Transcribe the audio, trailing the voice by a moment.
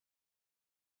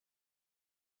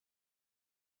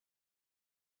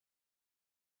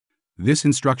This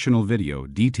instructional video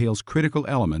details critical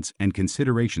elements and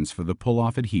considerations for the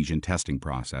pull-off adhesion testing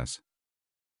process.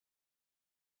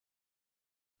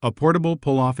 A portable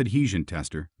pull-off adhesion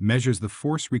tester measures the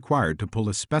force required to pull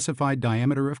a specified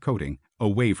diameter of coating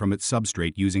away from its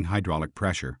substrate using hydraulic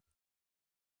pressure.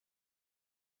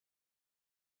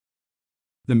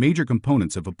 The major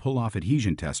components of a pull-off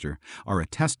adhesion tester are a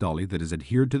test dolly that is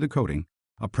adhered to the coating,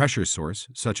 a pressure source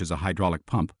such as a hydraulic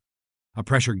pump, a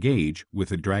pressure gauge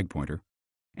with a drag pointer,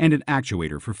 and an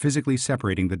actuator for physically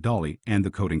separating the dolly and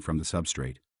the coating from the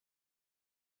substrate.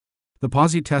 The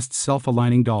PosiTest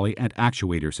self-aligning dolly and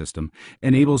actuator system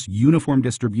enables uniform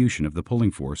distribution of the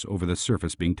pulling force over the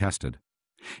surface being tested.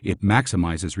 It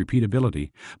maximizes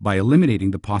repeatability by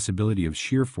eliminating the possibility of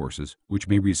shear forces, which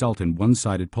may result in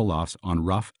one-sided pull-offs on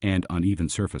rough and uneven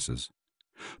surfaces.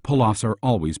 Pull-offs are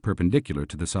always perpendicular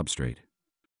to the substrate.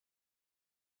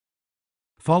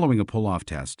 Following a pull-off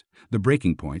test, the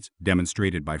breaking points,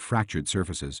 demonstrated by fractured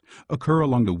surfaces, occur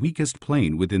along the weakest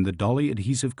plane within the dolly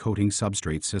adhesive coating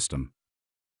substrate system.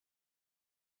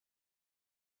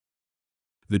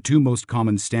 The two most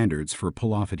common standards for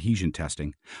pull-off adhesion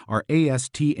testing are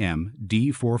ASTM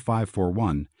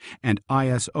D4541 and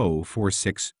ISO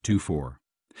 4624.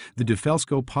 The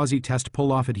Defelsko Positest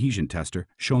pull-off adhesion tester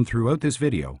shown throughout this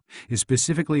video is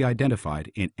specifically identified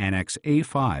in Annex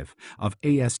A5 of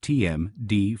ASTM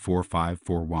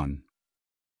D4541.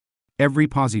 Every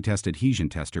PosiTest adhesion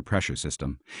tester pressure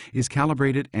system is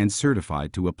calibrated and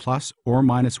certified to a plus or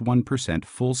minus 1%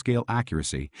 full-scale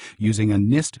accuracy using a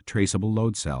NIST traceable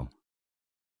load cell.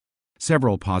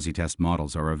 Several PosiTest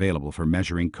models are available for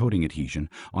measuring coating adhesion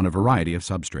on a variety of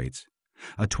substrates.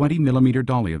 A 20 mm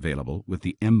dolly available with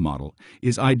the M model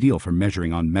is ideal for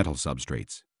measuring on metal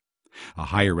substrates. A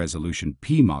higher resolution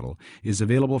P model is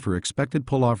available for expected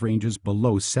pull-off ranges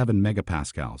below 7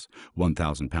 megapascals,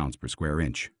 1,000 pounds per square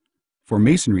inch. For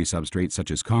masonry substrates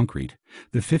such as concrete,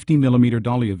 the 50 mm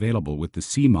dolly available with the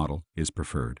C model is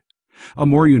preferred. A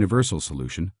more universal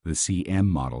solution, the CM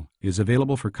model, is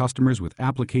available for customers with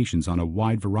applications on a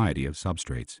wide variety of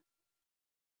substrates.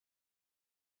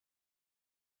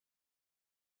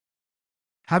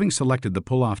 Having selected the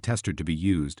pull-off tester to be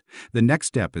used, the next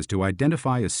step is to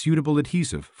identify a suitable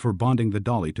adhesive for bonding the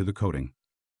dolly to the coating.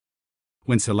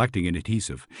 When selecting an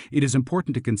adhesive, it is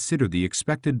important to consider the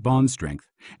expected bond strength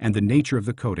and the nature of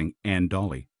the coating and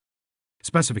dolly.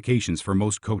 Specifications for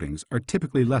most coatings are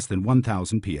typically less than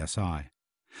 1,000 psi.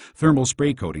 Thermal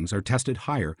spray coatings are tested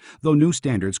higher, though new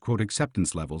standards quote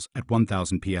acceptance levels at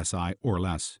 1,000 psi or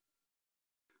less.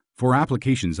 For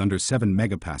applications under 7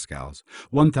 megapascals,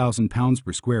 1,000 pounds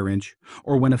per square inch,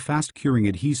 or when a fast-curing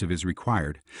adhesive is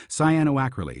required,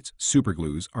 cyanoacrylates,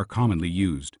 superglues, are commonly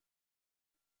used.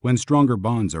 When stronger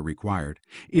bonds are required,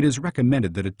 it is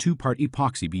recommended that a two-part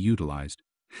epoxy be utilized.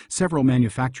 Several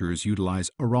manufacturers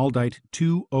utilize Araldite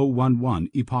 2011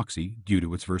 epoxy due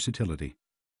to its versatility.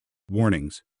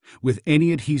 Warnings: with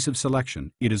any adhesive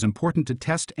selection, it is important to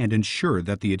test and ensure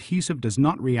that the adhesive does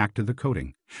not react to the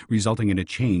coating, resulting in a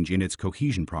change in its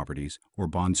cohesion properties or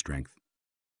bond strength.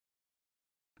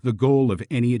 The goal of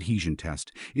any adhesion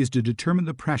test is to determine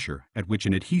the pressure at which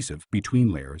an adhesive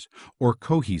between layers or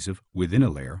cohesive within a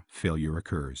layer failure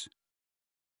occurs.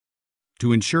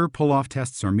 To ensure pull-off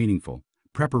tests are meaningful,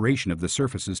 preparation of the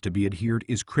surfaces to be adhered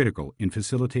is critical in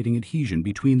facilitating adhesion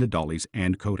between the dollies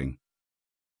and coating.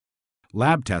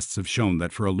 Lab tests have shown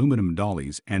that for aluminum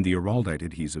dollies and the Araldite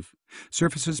adhesive,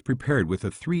 surfaces prepared with a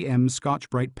 3M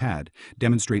Scotch-Brite pad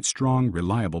demonstrate strong,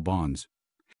 reliable bonds.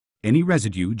 Any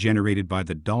residue generated by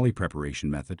the dolly preparation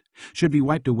method should be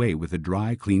wiped away with a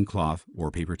dry, clean cloth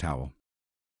or paper towel.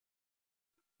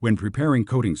 When preparing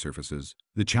coating surfaces,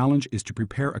 the challenge is to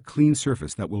prepare a clean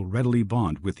surface that will readily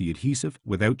bond with the adhesive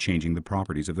without changing the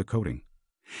properties of the coating.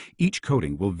 Each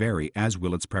coating will vary, as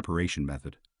will its preparation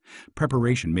method.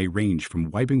 Preparation may range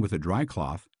from wiping with a dry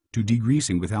cloth to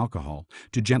degreasing with alcohol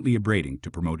to gently abrading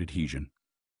to promote adhesion.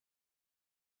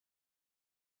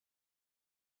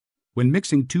 When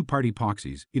mixing two-part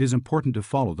epoxies, it is important to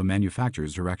follow the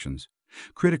manufacturer's directions.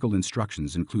 Critical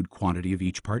instructions include quantity of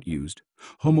each part used,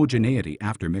 homogeneity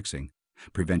after mixing,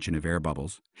 prevention of air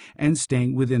bubbles, and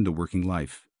staying within the working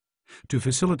life. To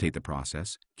facilitate the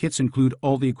process, kits include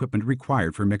all the equipment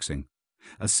required for mixing.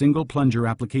 A single plunger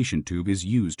application tube is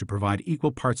used to provide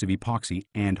equal parts of epoxy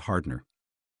and hardener.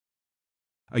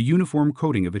 A uniform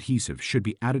coating of adhesive should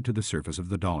be added to the surface of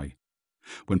the dolly.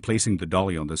 When placing the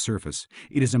dolly on the surface,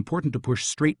 it is important to push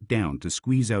straight down to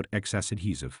squeeze out excess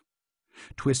adhesive.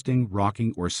 Twisting,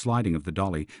 rocking, or sliding of the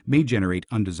dolly may generate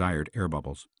undesired air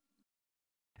bubbles.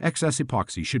 Excess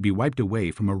epoxy should be wiped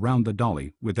away from around the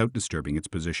dolly without disturbing its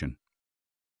position.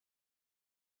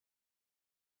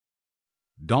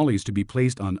 Dollies to be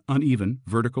placed on uneven,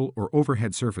 vertical, or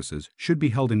overhead surfaces should be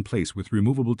held in place with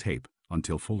removable tape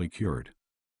until fully cured.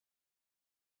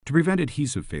 To prevent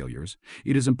adhesive failures,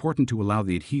 it is important to allow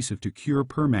the adhesive to cure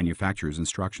per manufacturer's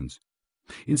instructions.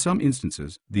 In some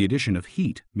instances, the addition of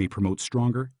heat may promote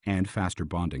stronger and faster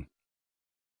bonding.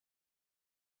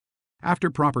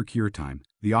 After proper cure time,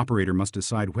 the operator must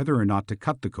decide whether or not to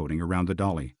cut the coating around the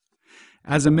dolly.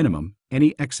 As a minimum,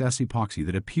 any excess epoxy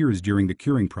that appears during the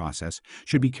curing process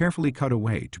should be carefully cut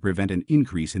away to prevent an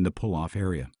increase in the pull-off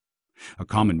area. A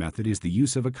common method is the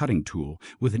use of a cutting tool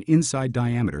with an inside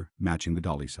diameter matching the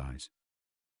dolly size.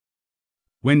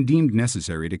 When deemed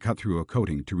necessary to cut through a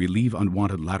coating to relieve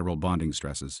unwanted lateral bonding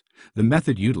stresses, the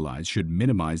method utilized should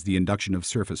minimize the induction of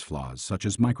surface flaws such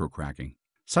as microcracking.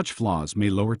 Such flaws may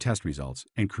lower test results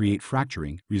and create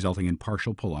fracturing, resulting in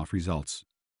partial pull-off results.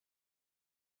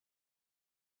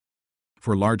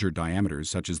 For larger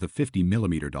diameters such as the 50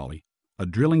 mm dolly, a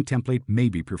drilling template may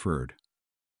be preferred.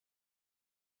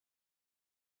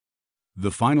 The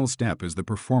final step is the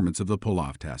performance of the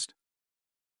pull-off test.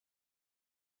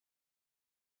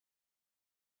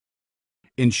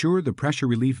 Ensure the pressure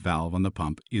relief valve on the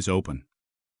pump is open.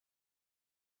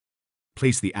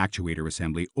 Place the actuator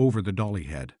assembly over the dolly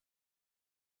head.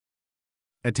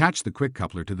 Attach the quick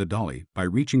coupler to the dolly by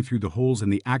reaching through the holes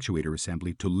in the actuator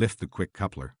assembly to lift the quick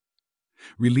coupler.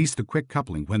 Release the quick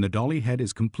coupling when the dolly head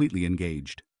is completely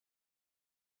engaged.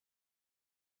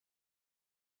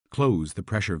 Close the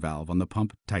pressure valve on the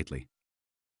pump tightly.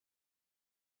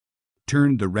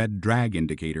 Turn the red drag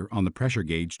indicator on the pressure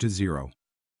gauge to 0.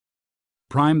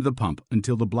 Prime the pump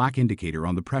until the black indicator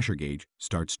on the pressure gauge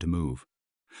starts to move.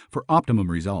 For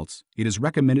optimum results, it is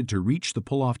recommended to reach the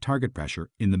pull-off target pressure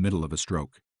in the middle of a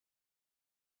stroke.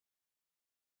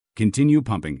 Continue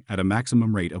pumping at a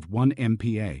maximum rate of 1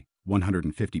 MPa,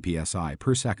 150 psi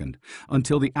per second,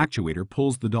 until the actuator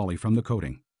pulls the dolly from the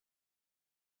coating.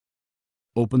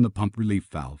 Open the pump relief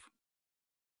valve.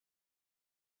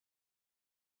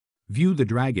 View the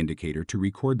drag indicator to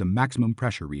record the maximum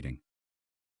pressure reading.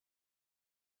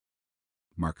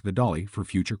 Mark the dolly for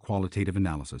future qualitative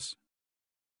analysis.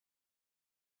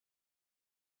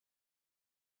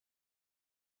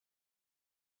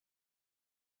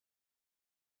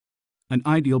 An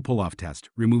ideal pull-off test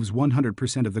removes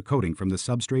 100% of the coating from the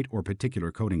substrate or particular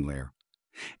coating layer.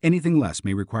 Anything less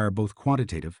may require both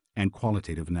quantitative and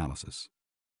qualitative analysis.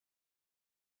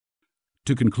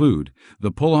 To conclude,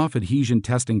 the pull-off adhesion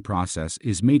testing process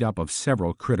is made up of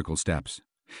several critical steps.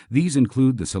 These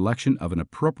include the selection of an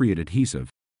appropriate adhesive,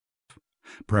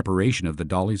 preparation of the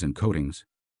dollies and coatings,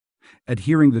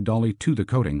 adhering the dolly to the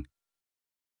coating,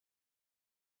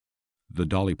 the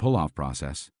dolly pull-off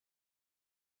process,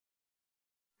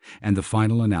 and the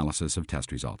final analysis of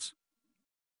test results.